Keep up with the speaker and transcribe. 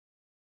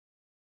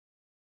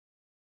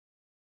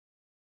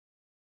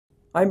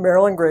I'm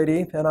Marilyn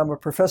Grady, and I'm a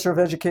professor of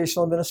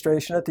educational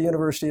administration at the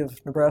University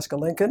of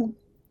Nebraska-Lincoln.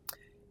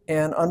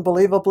 And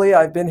unbelievably,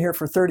 I've been here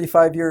for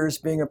 35 years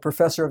being a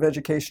professor of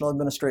educational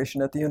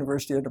administration at the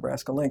University of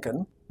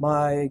Nebraska-Lincoln.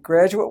 My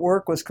graduate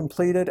work was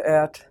completed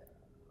at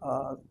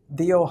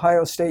The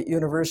Ohio State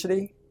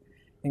University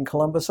in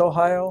Columbus,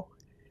 Ohio,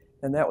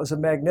 and that was a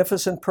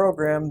magnificent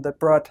program that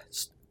brought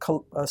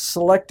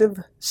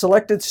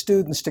selected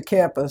students to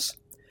campus.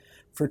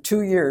 For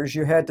 2 years,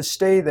 you had to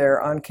stay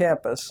there on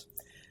campus.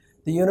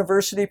 The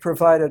university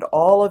provided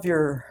all of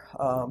your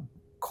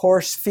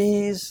course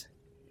fees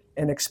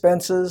and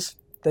expenses.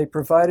 They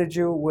provided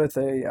you with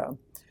a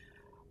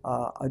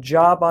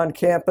job on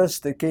campus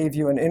that gave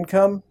you an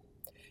income.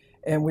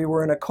 And we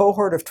were in a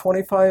cohort of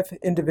 25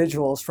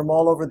 individuals from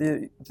all over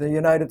the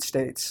United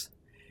States.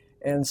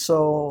 And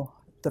so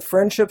the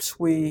friendships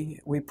we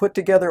put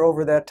together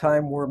over that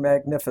time were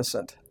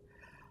magnificent.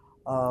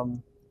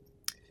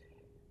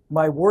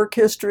 My work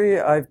history,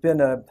 I've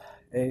been a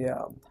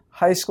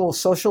high school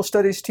social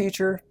studies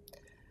teacher.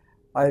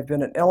 I've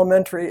been an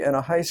elementary and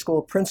a high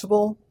school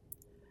principal.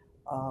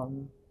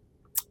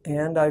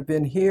 And I've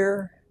been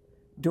here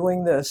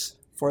doing this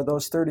for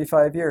those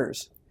 35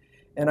 years.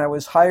 And I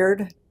was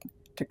hired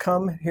to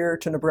come here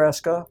to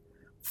Nebraska,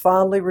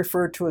 fondly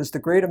referred to as the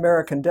Great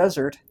American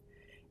Desert.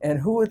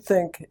 And who would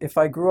think, if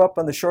I grew up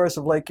on the shores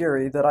of Lake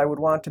Erie, that I would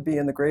want to be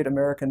in the Great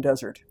American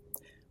Desert?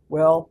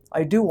 Well,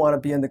 I do want to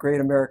be in the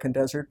Great American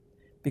Desert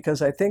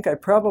because I think I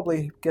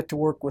probably get to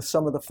work with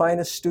some of the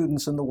finest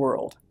students in the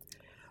world.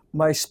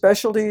 My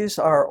specialties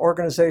are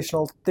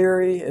organizational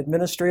theory,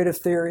 administrative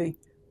theory,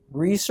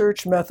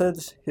 research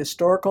methods,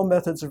 historical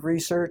methods of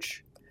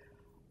research,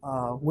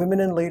 women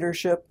in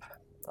leadership.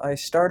 I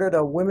started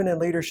a Women in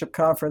Leadership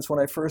conference when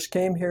I first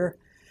came here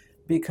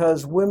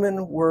because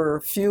women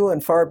were few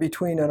and far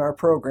between in our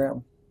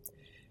program.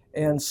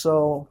 And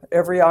so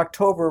every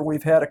October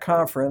we've had a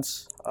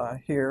conference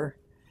here,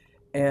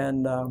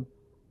 and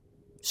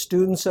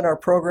students in our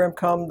program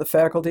come, the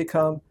faculty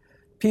come,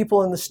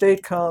 people in the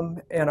state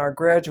come, and our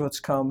graduates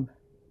come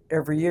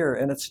every year.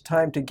 And it's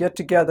time to get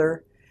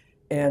together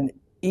and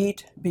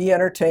eat, be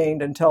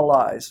entertained, and tell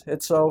lies.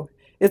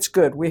 It's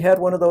good. We had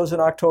one of those in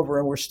October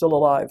and we're still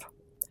alive.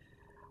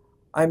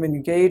 I'm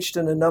engaged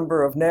in a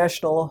number of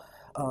national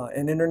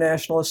and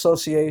international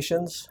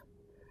associations.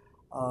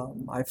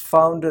 I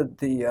founded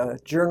the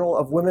Journal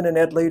of Women in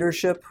Ed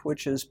Leadership,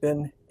 which has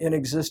been in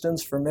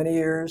existence for many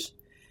years.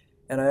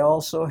 And I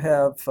also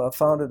have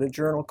founded a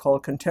journal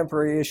called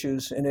Contemporary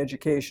Issues in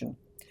Education.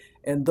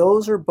 And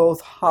those are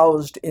both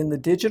housed in the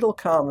digital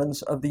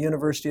commons of the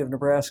University of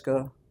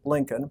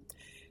Nebraska-Lincoln.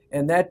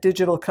 And that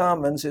digital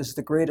commons is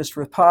the greatest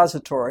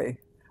repository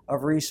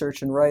of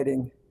research and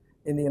writing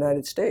in the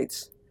United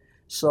States.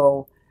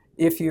 So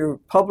if you're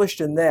published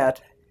in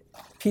that,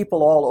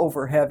 people all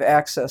over have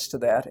access to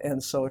that,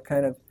 and so it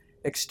kind of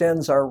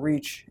extends our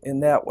reach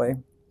in that way.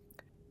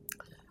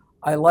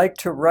 I like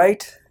to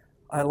write,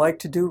 I like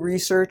to do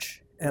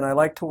research, and I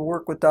like to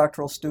work with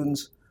doctoral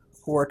students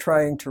who are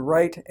trying to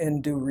write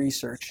and do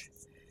research.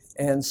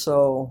 And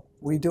so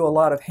we do a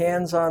lot of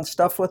hands-on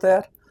stuff with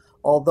that.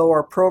 Although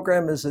our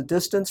program is a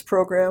distance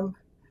program,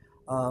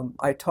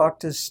 I talk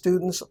to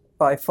students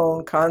by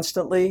phone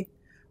constantly.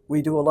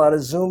 We do a lot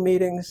of Zoom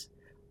meetings.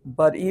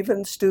 But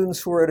even students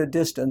who are at a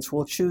distance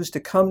will choose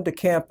to come to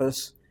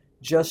campus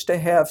just to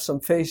have some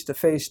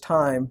face-to-face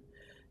time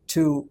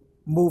to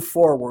move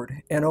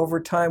forward. And over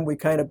time, we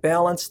kind of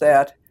balance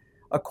that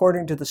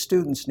according to the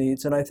students'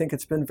 needs, and I think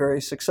it's been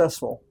very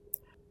successful.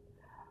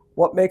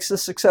 What makes a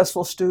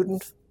successful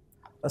student?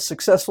 A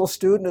successful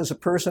student is a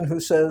person who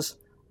says,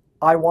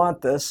 I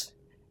want this,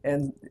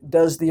 and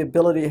has the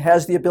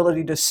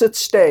ability to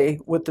stay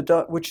with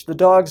which the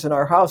dogs in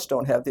our house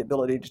don't have the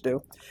ability to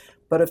do.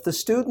 But if the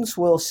students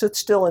will sit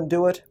still and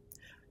do it,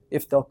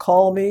 if they'll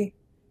call me,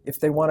 if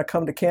they want to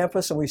come to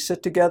campus and we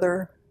sit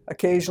together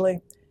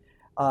occasionally,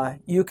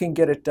 you can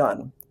get it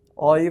done.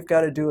 All you've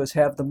got to do is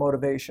have the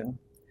motivation.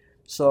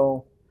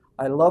 So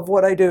I love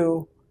what I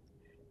do,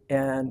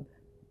 and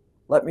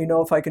let me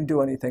know if I can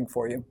do anything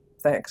for you.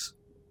 Thanks.